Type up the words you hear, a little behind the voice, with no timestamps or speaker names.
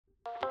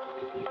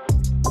Hi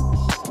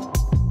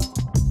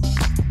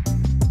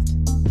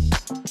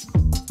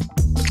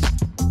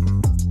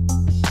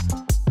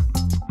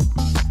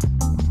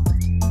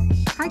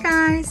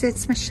guys,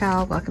 it's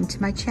Michelle. Welcome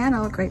to my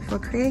channel, Grateful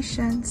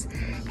Creations.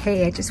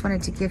 Hey, I just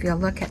wanted to give you a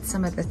look at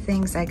some of the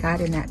things I got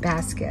in that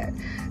basket.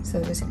 So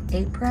there's an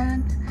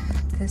apron.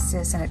 This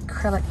is an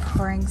acrylic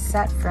pouring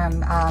set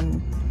from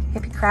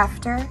Hippie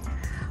Crafter.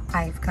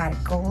 I've got a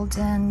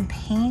golden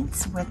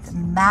paint with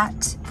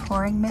matte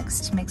pouring mix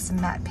to make some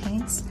matte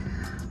paints.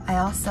 I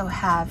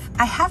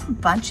have a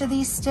bunch of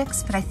these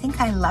sticks, but I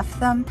think I left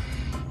them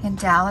in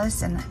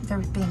Dallas and they're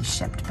being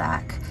shipped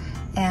back.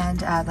 And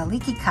the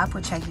leaky cup,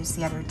 which I used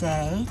the other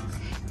day.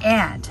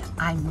 And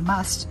I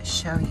must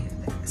show you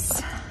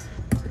this.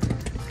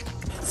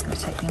 It's gonna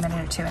take me a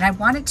minute or two. And I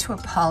wanted to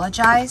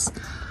apologize.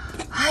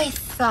 I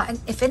thought,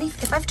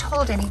 if I've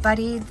told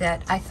anybody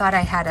that I thought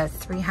I had a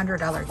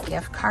 $300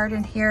 gift card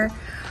in here,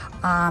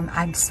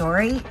 I'm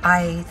sorry.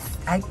 I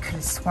could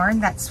have sworn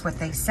that's what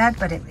they said,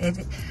 but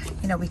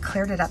you know, we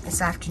cleared it up this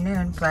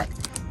afternoon, but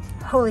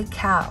holy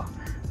cow,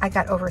 I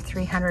got over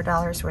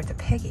 $300 worth of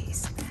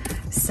piggies.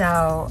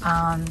 So,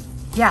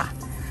 yeah,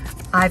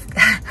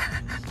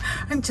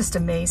 I'm just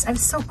amazed. I'm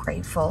so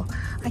grateful.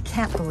 I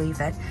can't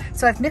believe it.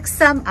 So I've mixed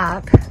some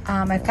up.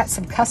 I've got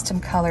some custom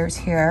colors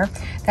here.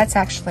 That's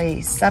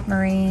actually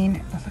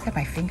submarine. Oh, look at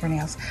my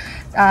fingernails.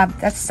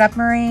 That's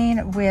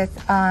submarine with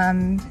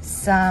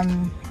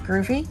some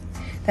groovy.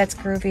 That's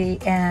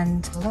groovy,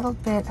 and a little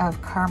bit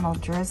of caramel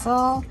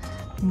drizzle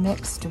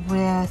mixed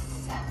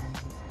with,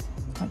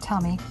 don't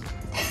tell me,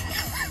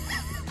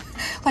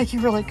 like you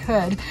really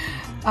could.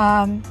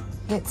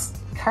 It's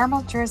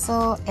caramel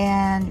drizzle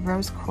and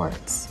rose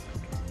quartz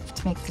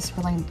to make this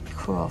really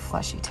cool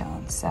fleshy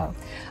tone. So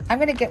I'm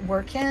gonna get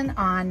working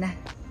on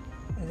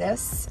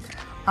this.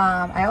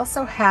 I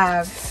also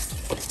have,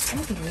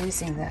 I'm gonna be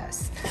using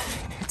this.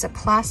 It's a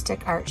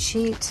plastic art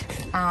sheet.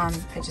 I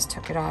just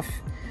took it off.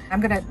 I'm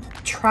gonna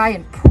try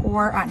and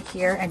pour on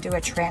here and do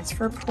a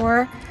transfer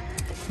pour.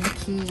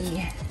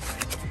 Nikki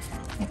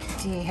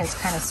D has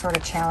kind of sort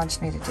of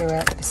challenged me to do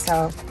it.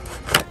 So,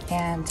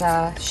 and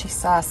she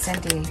saw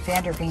Cindy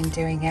Vanderveen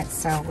doing it,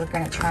 so we're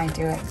gonna try and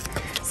do it.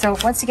 So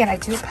once again, I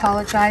do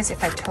apologize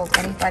if I told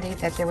anybody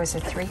that there was a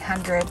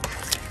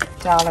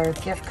 $300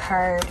 gift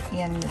card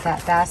in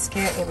that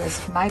basket. It was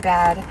my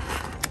bad.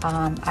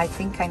 I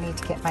think I need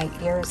to get my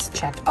ears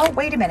checked. Oh,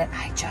 wait a minute,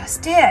 I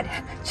just did.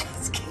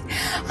 Just kidding.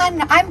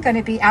 I'm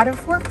gonna be out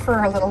of work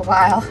for a little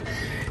while.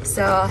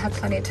 So I'll have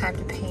plenty of time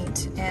to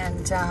paint,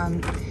 and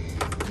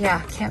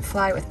yeah, can't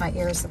fly with my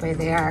ears the way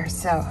they are.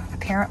 So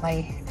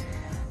apparently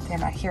they're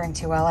not hearing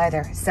too well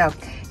either. So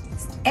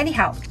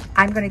anyhow,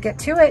 I'm gonna get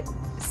to it.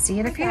 See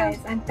you in a few. Guys,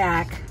 I'm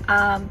back.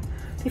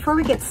 Before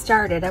we get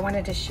started, I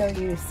wanted to show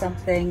you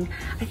something.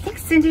 I think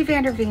Cindy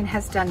Vanderveen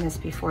has done this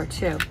before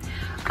too.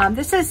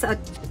 This is a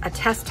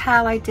test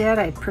tile I did,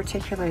 I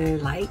particularly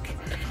like.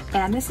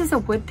 And this is a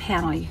wood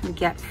panel you can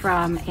get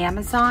from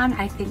Amazon.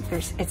 I think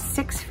it's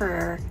 6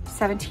 for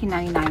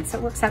 $17.99, so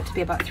it works out to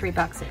be about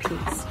 $3 a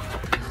piece,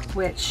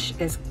 which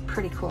is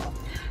pretty cool.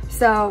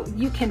 So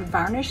you can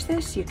varnish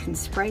this, you can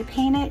spray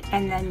paint it,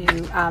 and then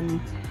you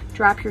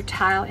drop your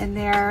tile in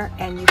there,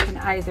 and you can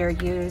either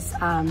use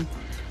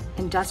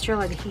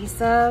industrial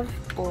adhesive,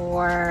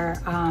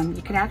 or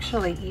you can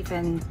actually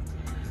even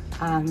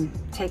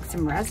take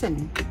some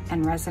resin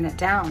and resin it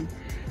down.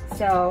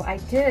 So I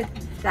did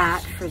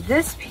that for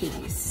this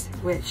piece,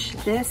 which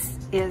this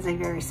is a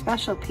very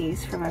special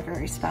piece from a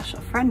very special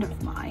friend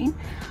of mine.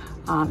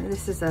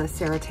 This is a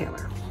Sarah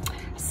Taylor.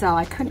 So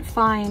I couldn't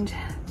find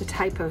the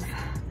type of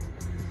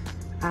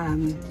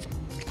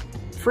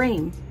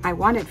frame I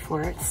wanted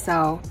for it,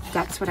 so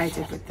that's what I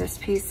did with this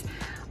piece.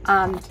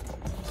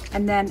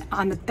 And then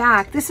on the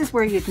back, this is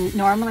where you'd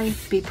normally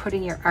be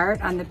putting your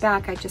art. On the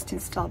back, I just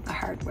installed the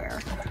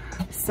hardware.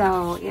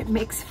 So it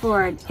makes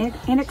for an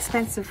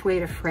inexpensive way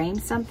to frame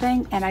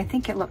something, and I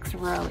think it looks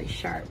really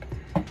sharp.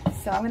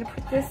 So I'm gonna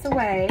put this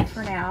away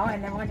for now,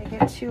 and then we're gonna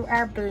get to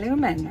our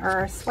blooming, or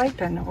our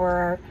swiping, or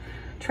our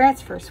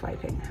transfer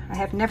swiping. I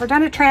have never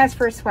done a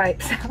transfer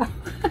swipe, so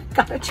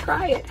gotta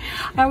try it.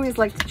 I always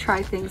like to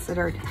try things that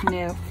are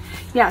new.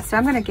 Yeah, so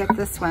I'm gonna get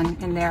this one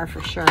in there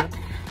for sure.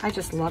 I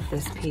just love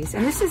this piece.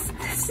 And this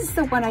is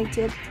the one I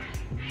did.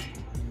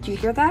 Do you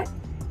hear that?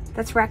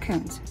 That's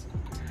raccoons.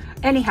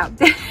 Anyhow,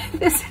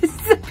 this is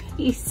the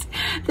piece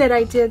that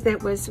I did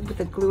that was with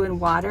the glue and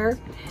water.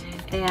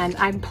 And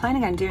I'm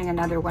planning on doing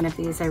another one of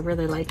these. I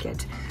really like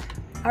it.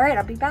 All right,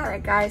 I'll be back. All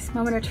right, guys,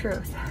 moment of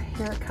truth.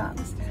 Here it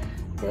comes.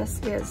 This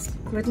is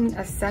Glidden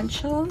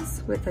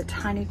Essentials with a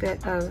tiny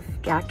bit of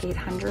GAC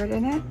 800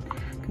 in it.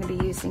 I'm gonna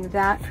be using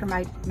that for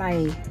my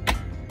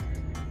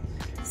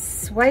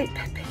swipe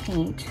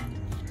paint.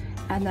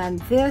 And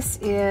then this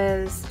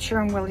is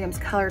Sherwin-Williams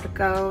Color to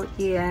Go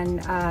in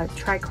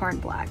Tricorn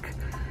Black.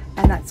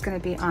 And that's gonna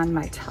be on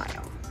my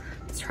tile.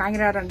 I was trying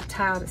it out on the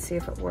tile to see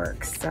if it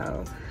works.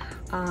 So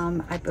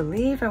I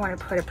believe I wanna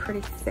put a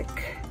pretty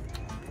thick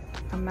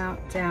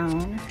amount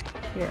down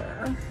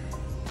here.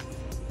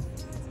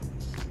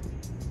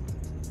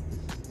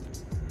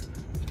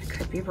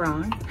 be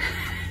wrong.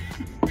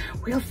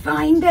 We'll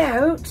find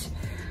out.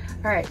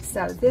 All right,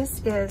 so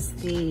this is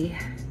the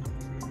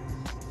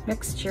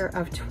mixture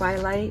of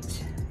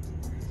Twilight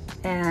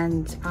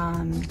and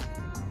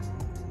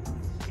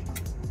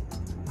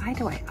why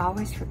do I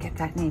always forget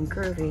that name?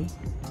 Groovy.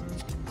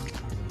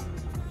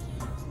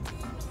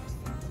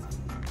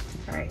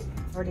 All right,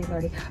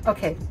 lordy.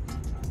 Okay,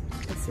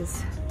 this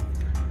is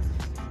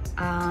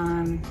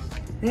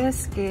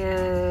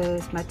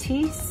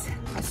Matisse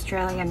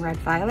Australian Red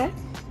Violet.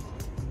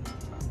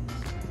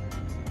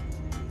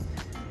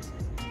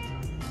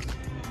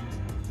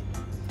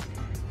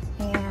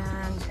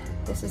 And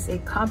this is a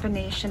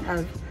combination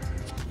of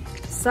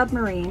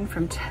Submarine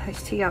from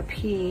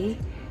TLP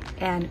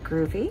and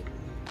Groovy.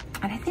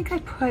 And I think I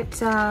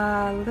put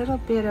a little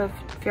bit of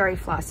Fairy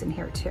Floss in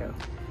here too.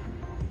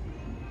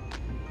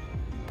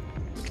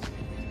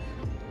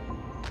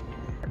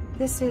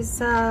 This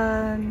is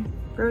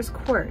Rose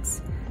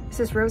Quartz. This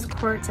is Rose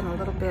Quartz and a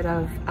little bit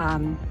of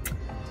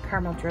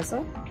caramel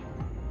drizzle.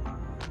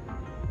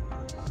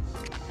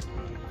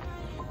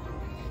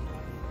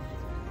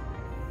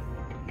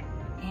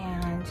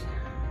 And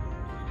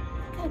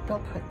I think I will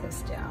put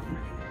this down.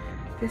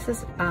 This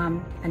is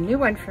a new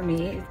one for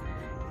me,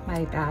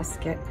 my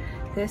basket.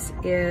 This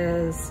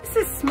is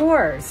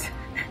s'mores.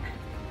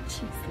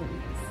 Jeez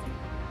Louise.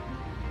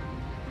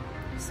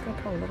 I'm just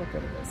gonna put a little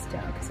bit of this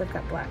down because I've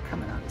got black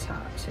coming on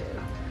top too.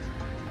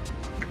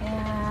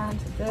 And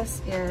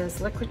this is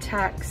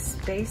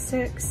Liquitex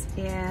Basics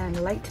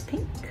in light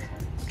pink.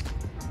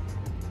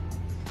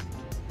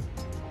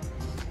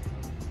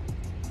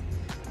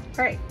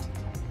 All right,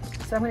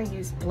 so I'm gonna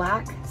use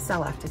black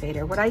cell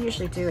activator. What I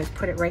usually do is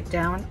put it right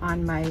down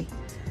on my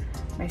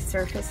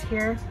surface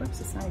here. Whoops,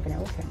 it's not even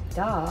open,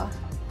 duh.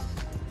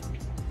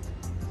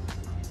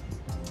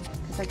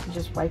 Because I can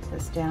just wipe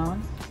this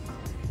down.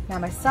 Now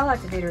my cell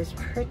activator is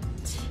pretty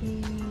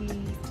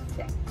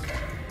thick.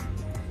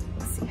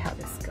 Let's see how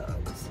this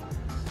goes.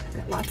 I've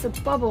got lots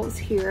of bubbles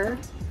here,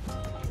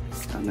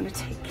 so I'm gonna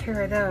take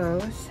care of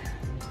those.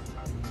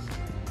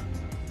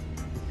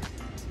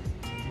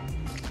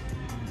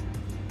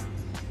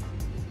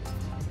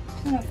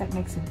 I don't know if that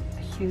makes a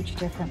huge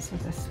difference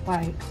with this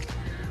swipe,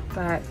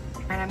 but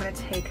and I'm going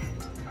to take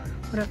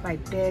one of my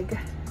big,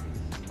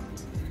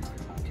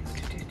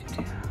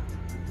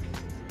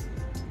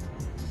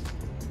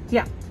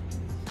 yeah.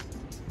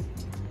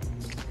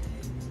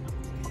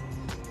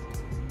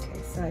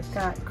 Okay, so I've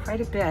got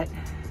quite a bit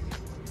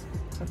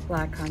of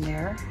black on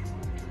there.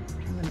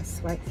 I'm going to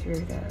swipe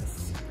through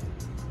this.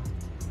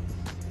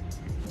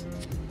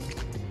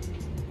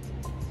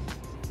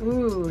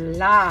 Ooh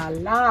la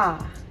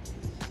la.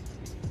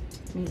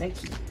 Me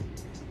like you.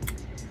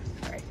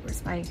 All right,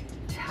 where's my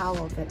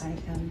towel that I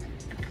am?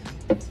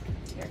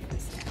 Here it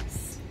is.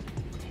 Yes.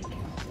 Taking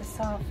all this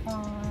off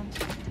on.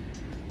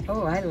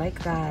 Oh, I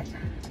like that.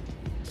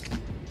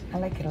 I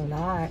like it a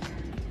lot.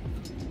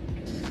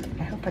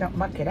 I hope I don't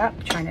muck it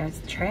up trying to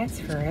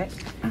transfer it.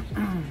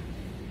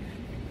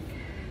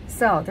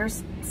 So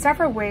there's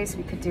several ways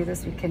we could do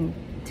this. We can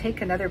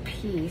take another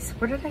piece.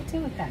 What did I do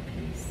with that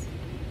piece?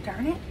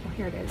 Darn it. Oh,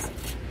 here it is.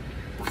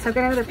 So I've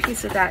got another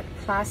piece of that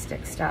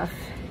plastic stuff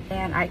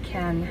and I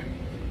can,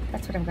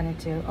 that's what I'm gonna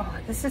do. Oh,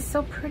 this is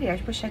so pretty.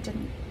 I wish I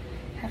didn't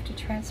have to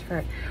transfer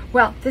it.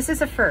 Well, this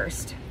is a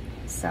first.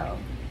 So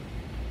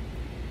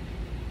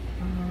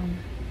I'm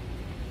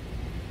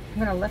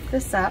gonna lift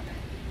this up.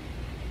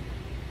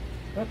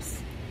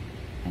 Whoops.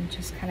 And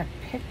just kind of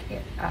pick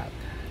it up.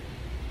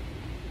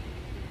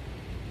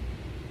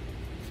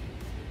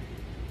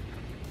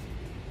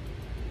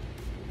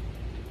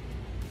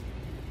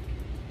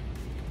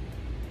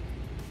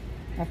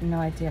 I have no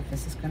idea if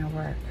this is gonna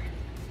work.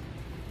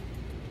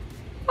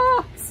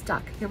 Oh,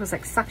 stuck. It was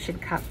like suction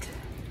cupped.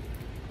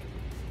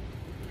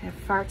 I have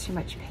far too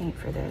much paint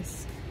for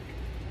this.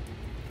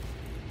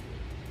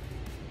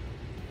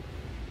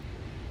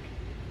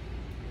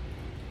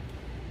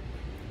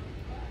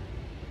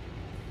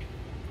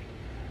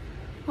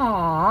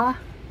 Aw,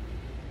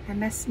 I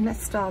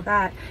missed all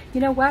that.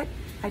 You know what?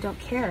 I don't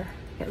care.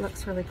 It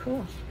looks really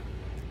cool.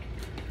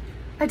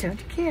 I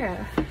don't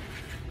care.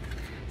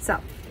 So,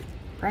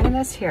 bringing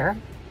this here.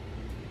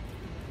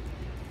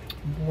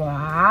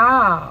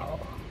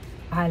 Wow,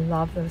 I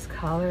love those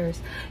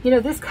colors. You know,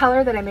 this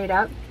color that I made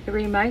up, it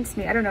reminds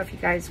me, I don't know if you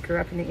guys grew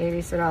up in the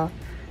 80s at all,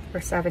 or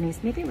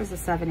 70s, maybe it was the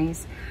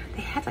 70s.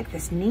 They had like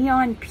this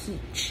neon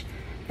peach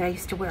that I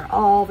used to wear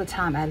all the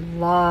time. I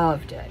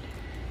loved it.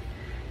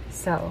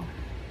 So,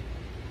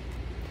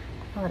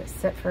 I'll let it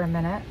sit for a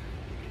minute.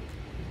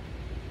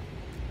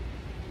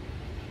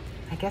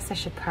 I guess I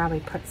should probably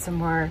put some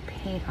more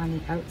paint on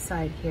the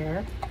outside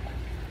here.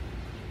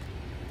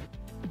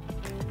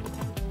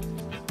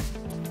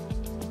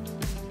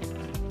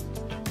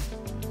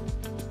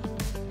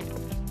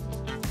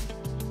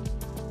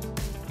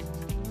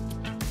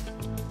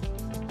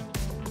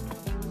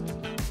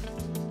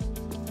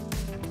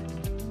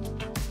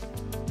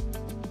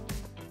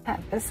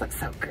 This looks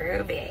so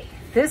groovy.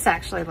 This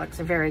actually looks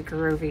very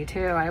groovy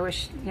too. I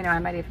wish, you know, I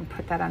might even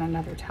put that on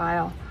another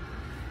tile.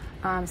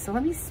 So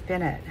let me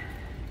spin it.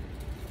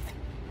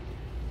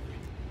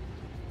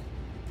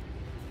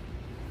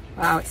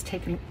 Wow, it's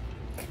taken,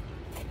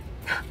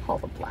 all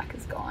the black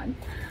is gone.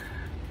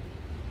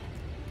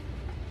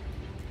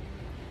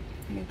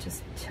 Let me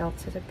just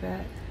tilt it a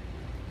bit.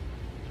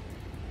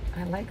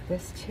 I like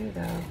this too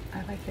though.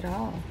 I like it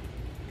all.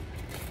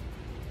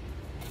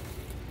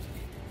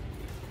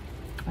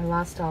 I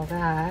lost all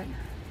that.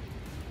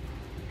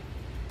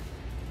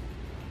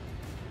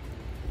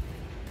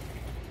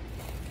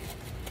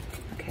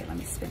 Okay, let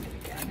me spin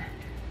it again.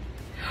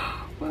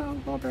 Whoa,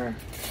 Wilbur.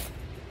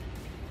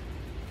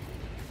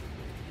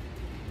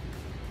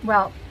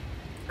 Well,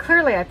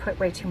 clearly I put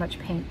way too much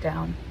paint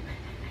down.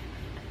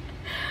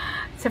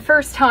 It's the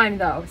first time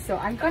though, so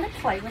I'm going to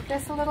play with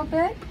this a little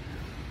bit,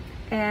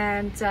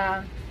 and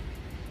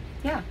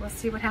yeah, we'll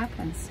see what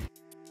happens.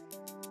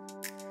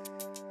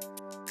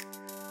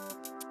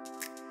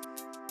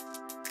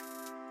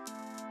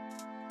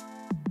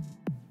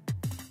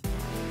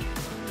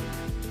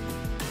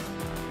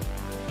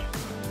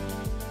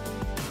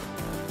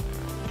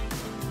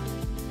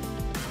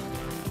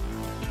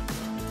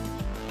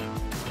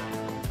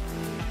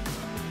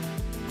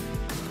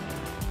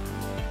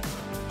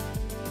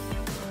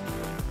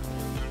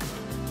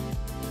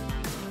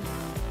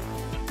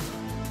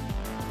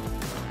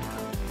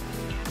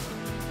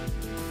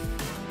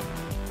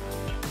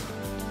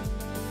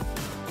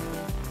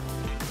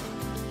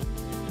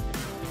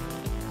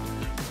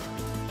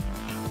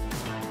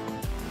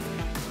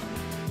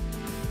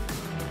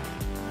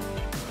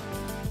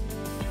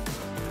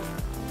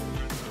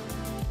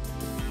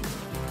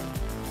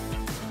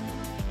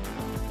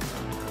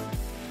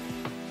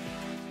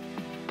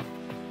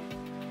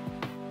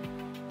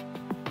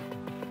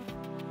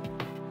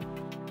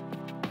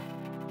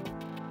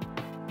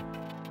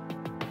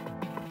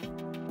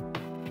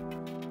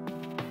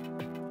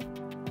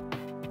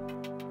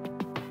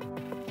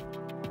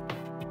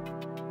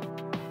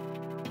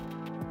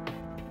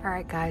 All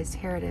right, guys,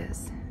 here it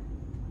is.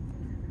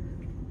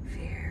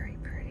 Very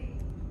pretty.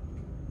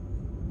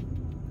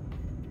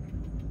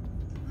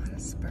 A lot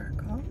of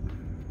sparkle.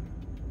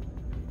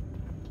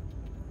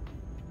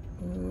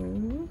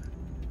 Ooh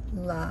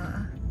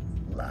la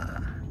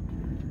la.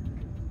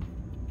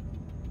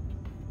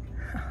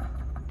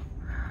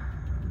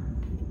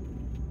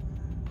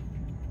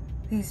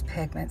 These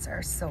pigments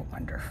are so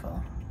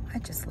wonderful. I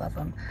just love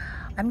them.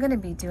 I'm going to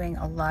be doing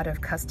a lot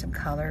of custom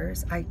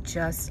colors. I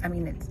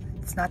mean,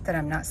 it's not that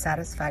I'm not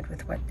satisfied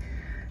with what,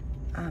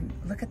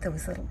 look at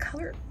those little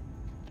color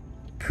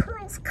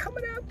pearls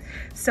coming up.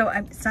 So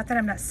it's not that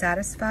I'm not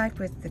satisfied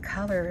with the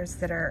colors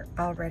that are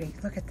already,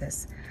 look at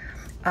this.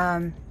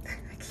 I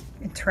keep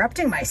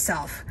interrupting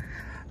myself.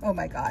 Oh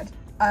my God.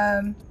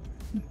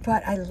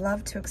 But I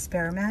love to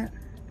experiment.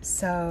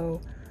 So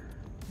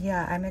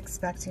yeah, I'm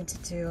expecting to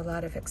do a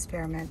lot of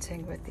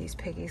experimenting with these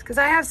piggies because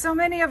I have so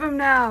many of them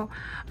now.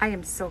 I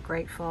am so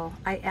grateful.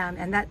 I am.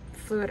 And that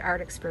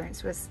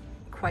FluidArtExperience was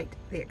quite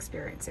the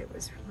experience. It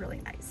was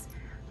really nice.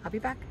 I'll be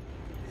back.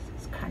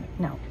 This is kind of,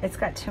 no, it's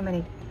got too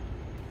many,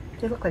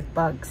 they look like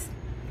bugs.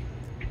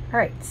 All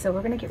right, so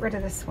we're gonna get rid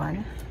of this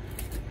one.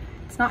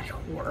 It's not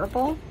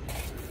horrible.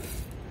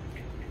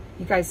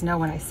 You guys know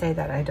when I say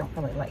that I don't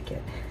really like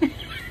it.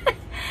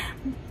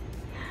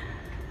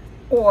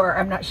 Or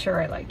I'm not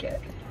sure I like it.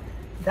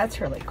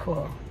 That's really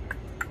cool.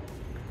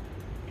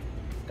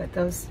 But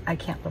those, I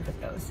can't live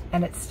with those.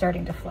 And it's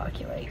starting to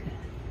flocculate.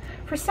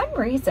 For some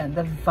reason,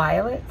 the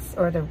violets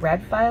or the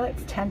red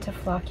violets tend to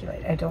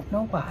flocculate. I don't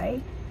know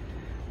why.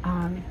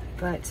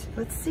 But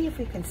let's see if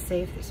we can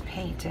save this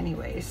paint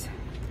anyways.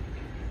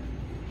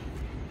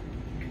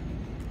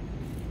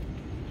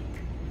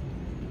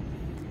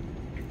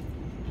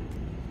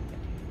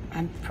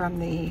 I'm from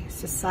the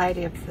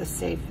Society of the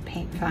Save the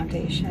Paint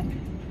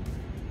Foundation.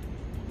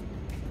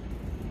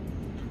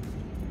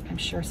 I'm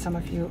sure some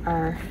of you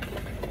are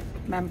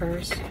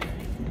members.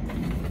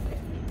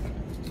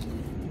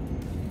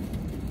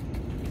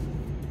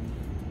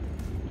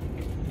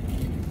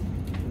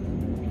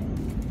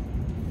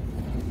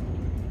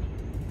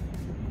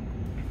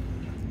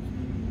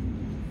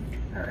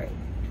 All right.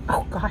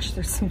 Oh gosh,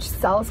 there's some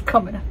cells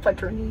coming up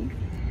underneath.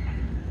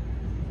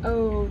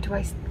 Oh, do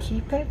I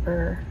keep it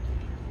or?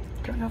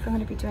 I don't know if I'm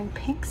going to be doing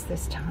pinks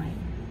this time.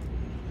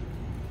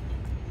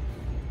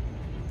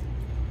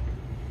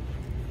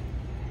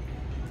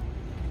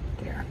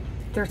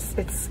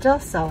 It's still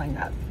selling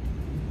up.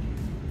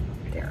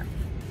 There.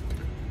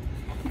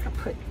 I think I'll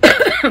put,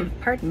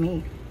 pardon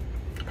me,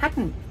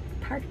 pardon.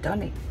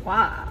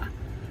 Wow.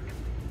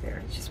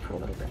 There, just put a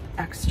little bit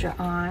extra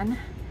on. All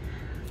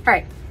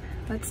right,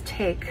 let's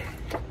take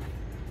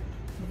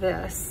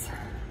this.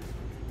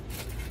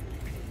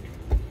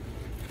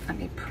 Let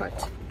me put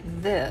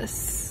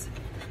this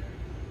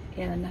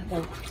in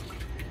the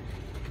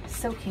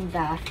soaking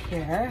bath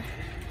here.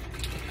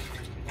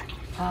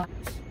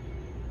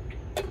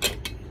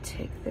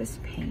 Take this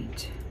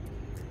paint.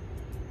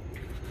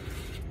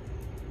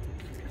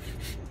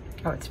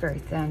 Oh, it's very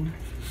thin.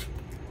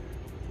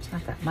 It's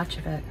not that much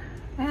of it.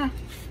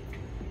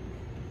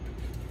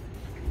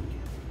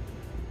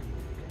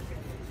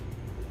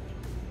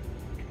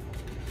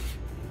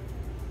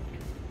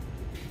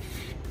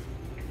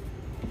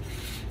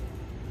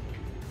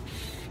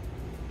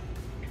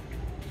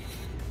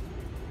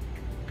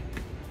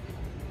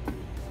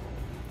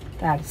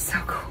 That is so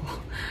cool.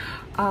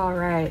 All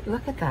right,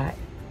 look at that.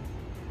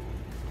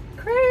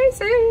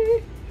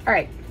 Crazy. All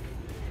right,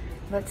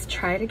 let's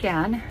try it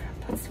again.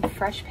 Put some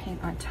fresh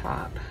paint on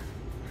top.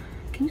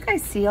 Can you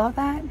guys see all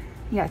that?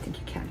 Yeah, I think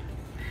you can.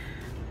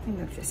 Let me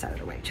move this out of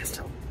the way just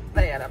to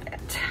lay it a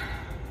bit.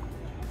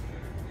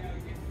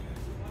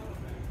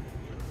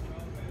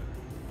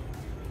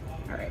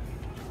 All right.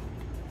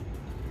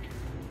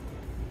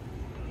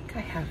 I think I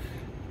have,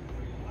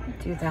 let me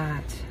do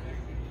that.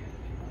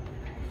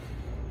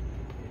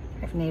 I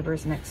have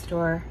neighbors next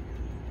door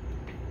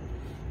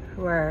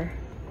who are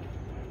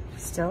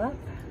still up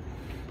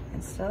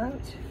and still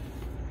out.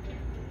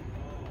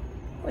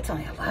 Oh, it's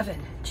only 11.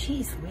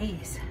 Jeez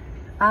Louise.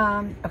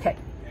 Okay,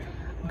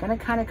 I'm gonna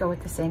kind of go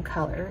with the same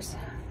colors.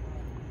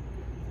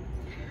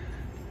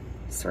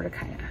 Sort of,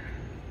 kind of.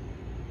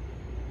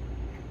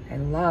 I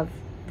love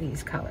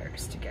these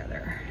colors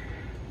together.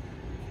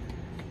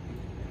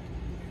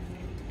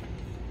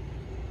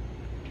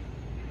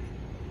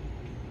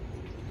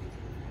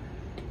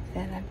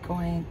 Then I'm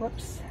going,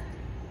 whoops,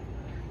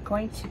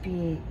 going to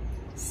be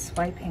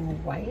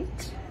swiping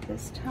white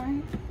this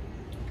time.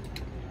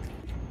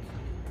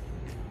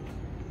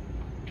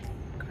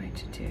 Going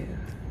to do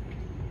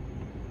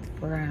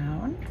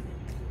brown.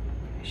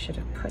 I should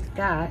have put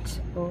that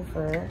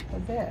over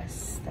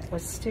this. That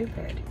was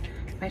stupid.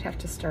 Might have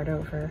to start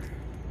over.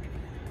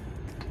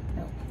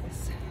 No,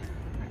 this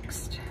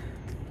next.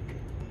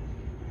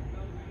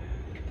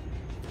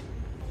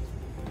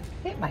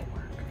 It might work.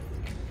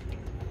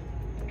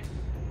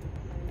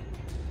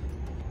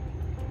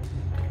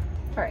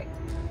 All right.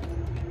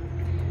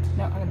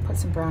 No, I'm gonna put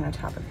some brown on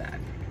top of that.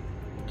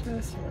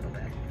 Just a little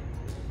bit.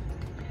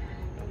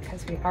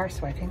 Because we are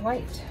swiping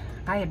white.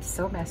 I am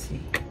so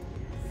messy.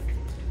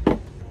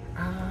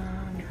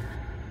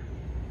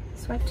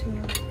 Swipe tool.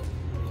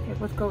 Okay,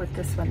 we'll go with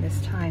this one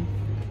this time.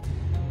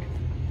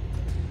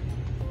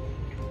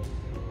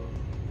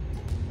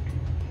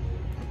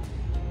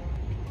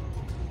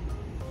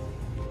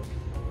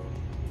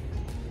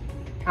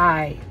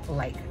 I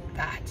like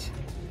that.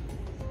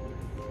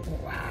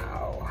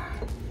 Wow.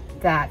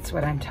 That's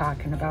what I'm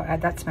talking about.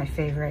 That's my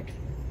favorite.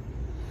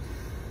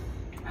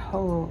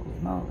 Holy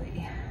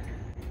moly.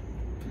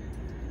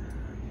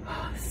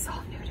 Oh, this is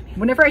all new to me.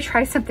 Whenever I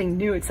try something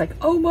new, it's like,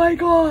 oh my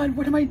God,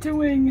 what am I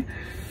doing?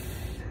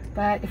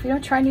 But if we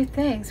don't try new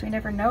things, we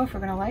never know if we're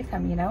gonna like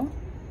them, you know?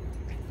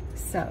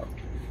 So,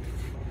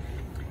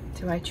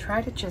 do I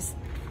try to just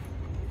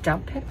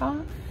dump it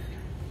off?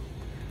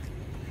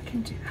 I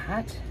can do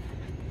that.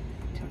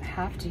 Don't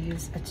have to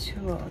use a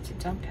tool to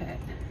dump it.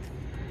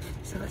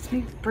 So let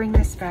me bring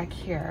this back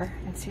here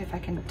and see if I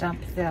can dump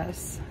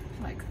this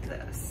like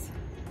this.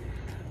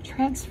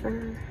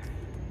 Transfer.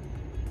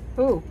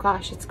 Oh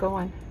gosh, it's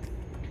going.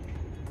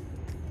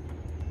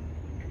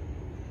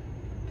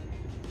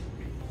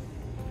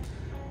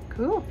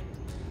 Cool.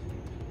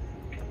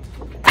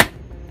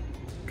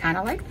 Kind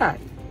of like that.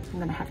 I'm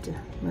gonna have to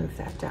move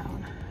that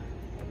down.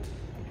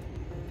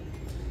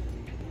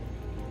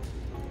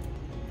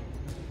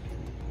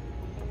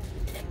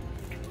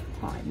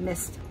 Oh,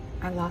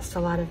 I lost a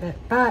lot of it,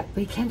 but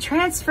we can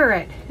transfer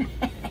it.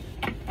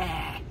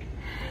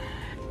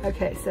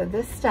 Okay, so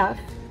this stuff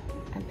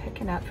I'm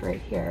picking up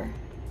right here.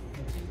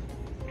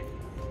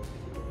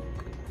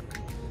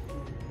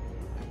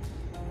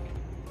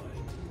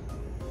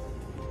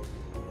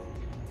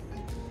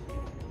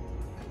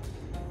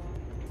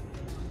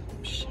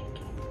 I'm shaking.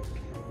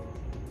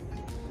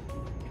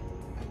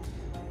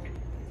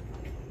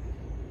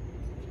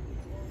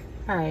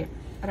 All right,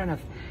 I don't know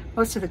if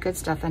most of the good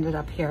stuff ended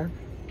up here.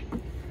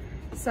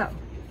 So,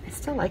 I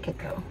still like it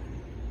though.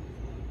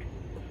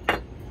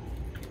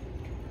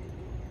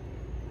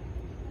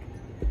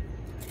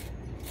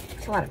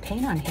 There's a lot of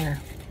paint on here.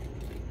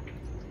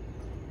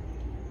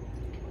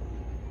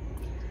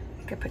 I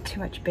think I put too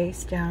much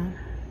base down.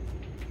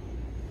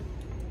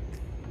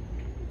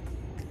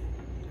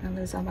 I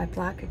lose all my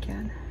black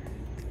again.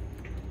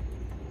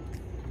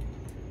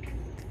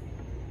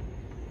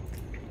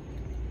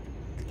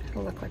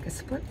 It'll look like a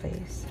split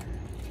base.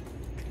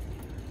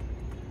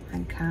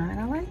 I'm kind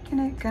of liking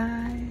it,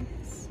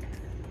 guys.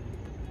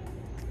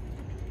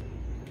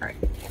 All right.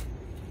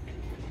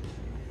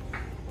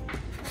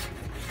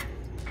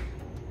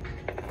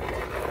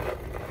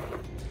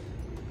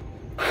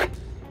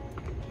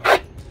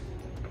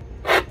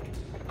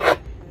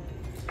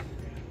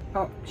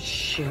 Oh,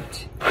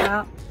 shoot.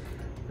 Well,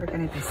 we're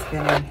going to be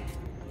spinning.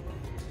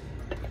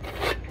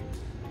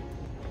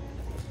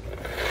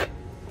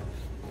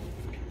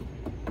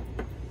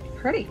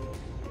 Pretty.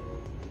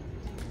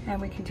 And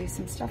we can do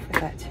some stuff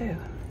with that too.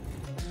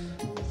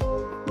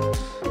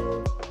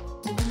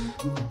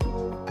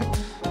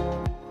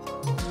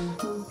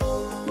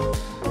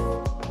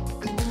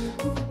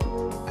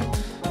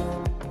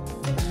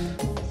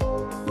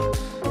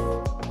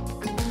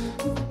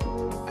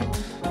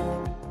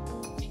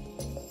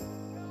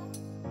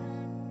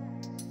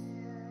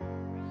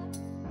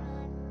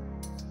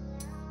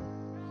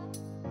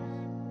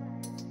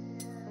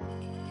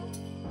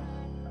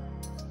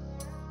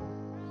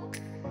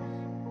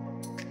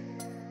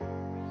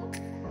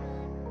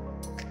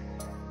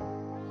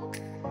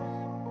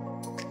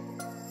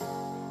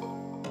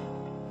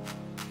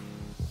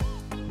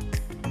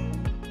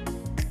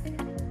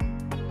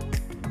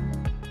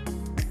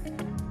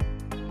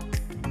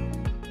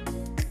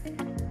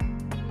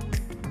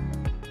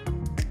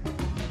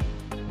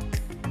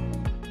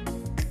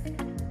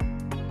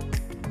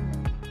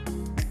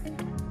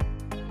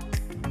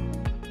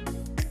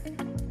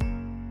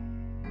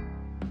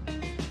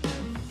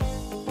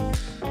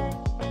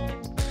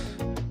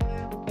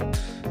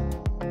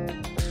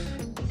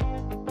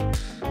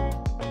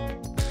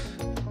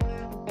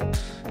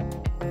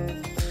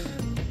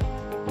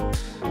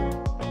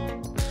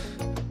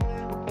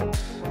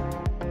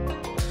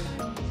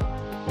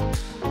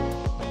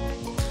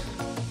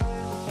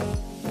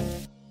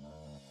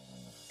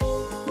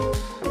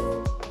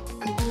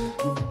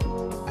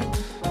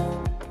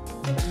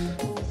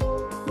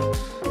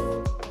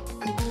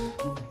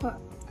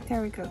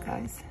 There we go,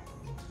 guys.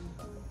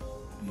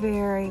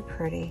 Very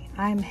pretty.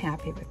 I'm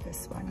happy with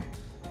this one.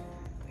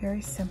 Very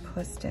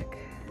simplistic.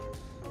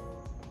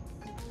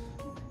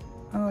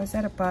 Oh, is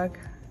that a bug?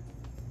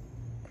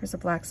 There's a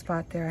black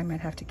spot there. I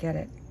might have to get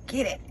it.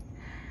 Get it!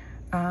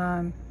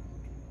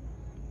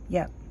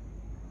 Yep.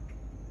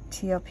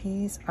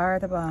 TLPs are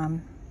the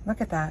bomb. Look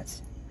at that.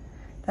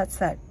 That's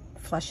that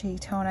fleshy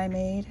tone I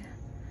made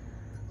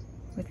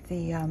with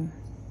the, oh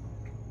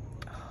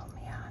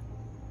man,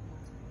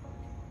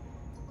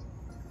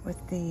 with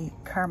the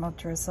caramel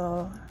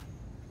drizzle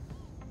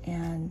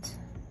and,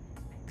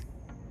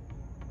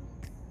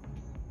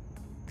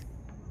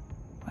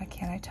 why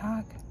can't I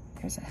talk?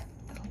 There's a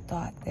little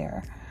dot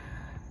there.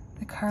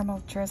 The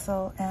caramel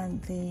drizzle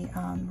and the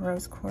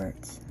rose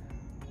quartz.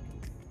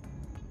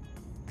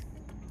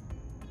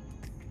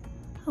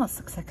 Almost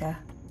looks like a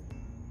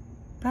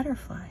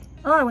butterfly.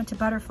 Oh, I went to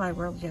Butterfly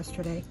World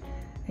yesterday.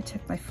 I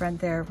took my friend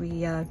there.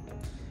 We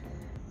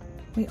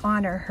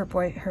honor her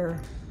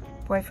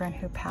boyfriend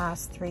who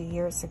passed 3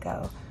 years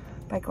ago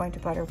by going to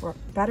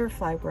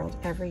Butterfly World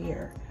every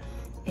year.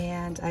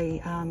 And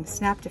I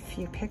snapped a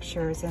few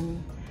pictures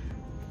and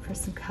for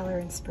some color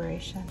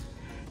inspiration.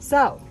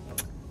 So,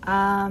 yeah,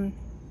 I'm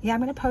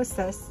gonna post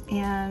this,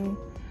 and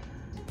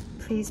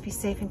please be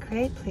safe and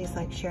create. Please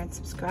like, share, and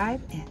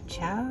subscribe, and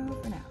ciao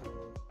for now.